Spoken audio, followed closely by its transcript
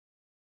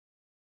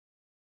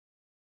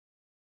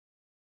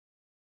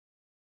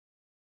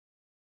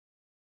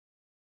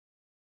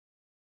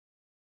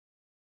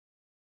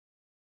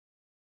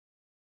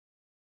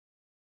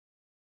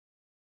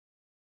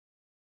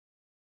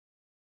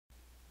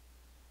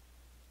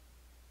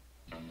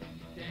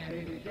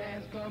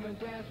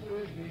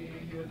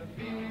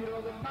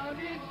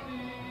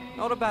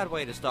Not a bad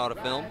way to start a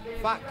film.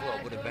 Fight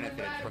Club would have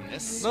benefited from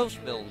this. Most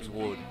films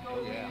would.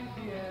 Oh, yeah.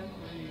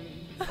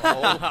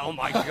 Oh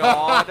my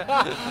god.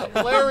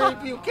 Larry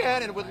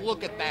Buchanan would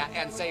look at that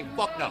and say,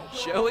 fuck no.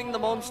 Showing the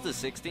monster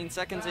 16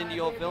 seconds into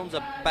your film's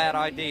a bad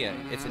idea.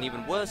 It's an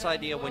even worse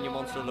idea when your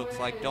monster looks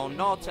like Don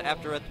Knotts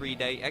after a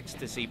 3-day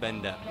ecstasy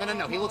bender.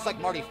 No, he looks like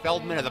Marty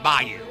Feldman of the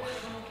Bayou.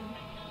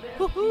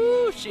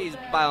 Woohoo, she's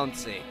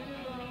bouncy.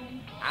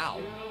 Ow.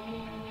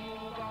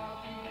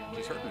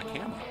 She's hurting the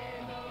camera.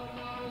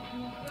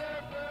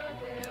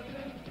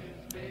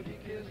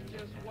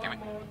 Damn it.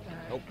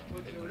 Nope.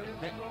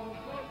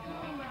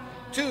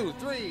 2,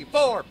 3,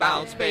 4,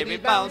 bounce, baby,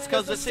 bounce,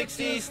 'cause the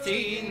 60s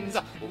teens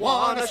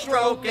want a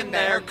stroke in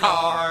their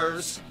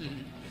cars.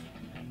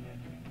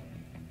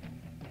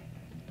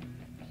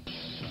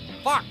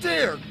 Fuck,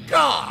 dear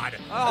God!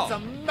 Oh. That's a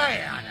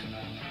man!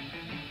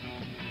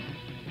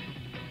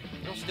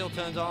 You're still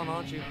turned on,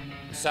 aren't you?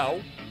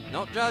 So?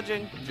 Not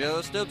judging,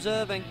 just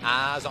observing.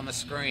 Eyes on the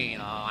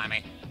screen, oh, I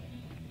mean.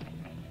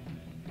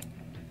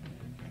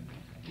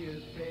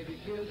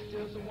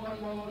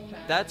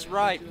 That's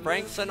right,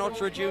 Frank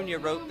Sinatra Jr.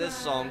 wrote this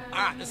song.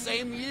 The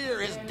same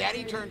year his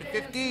daddy turned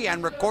 50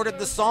 and recorded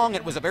the song.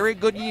 It was a very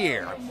good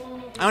year.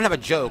 I don't have a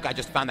joke, I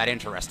just found that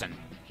interesting.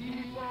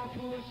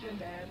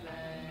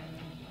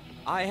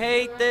 I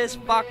hate this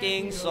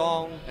fucking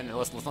song. And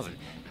listen.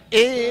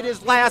 It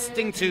is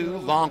lasting too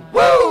long.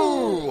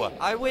 Woo!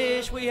 I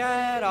wish we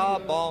had a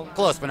bong.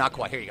 Close, but not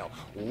quite. Here you go.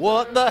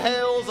 What the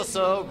hell's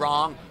so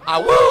wrong?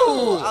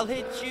 Woo! I'll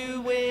hit you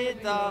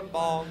with a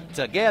bong.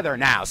 Together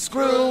now.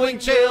 Screwing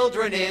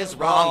children is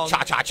wrong.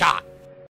 Cha-cha-cha.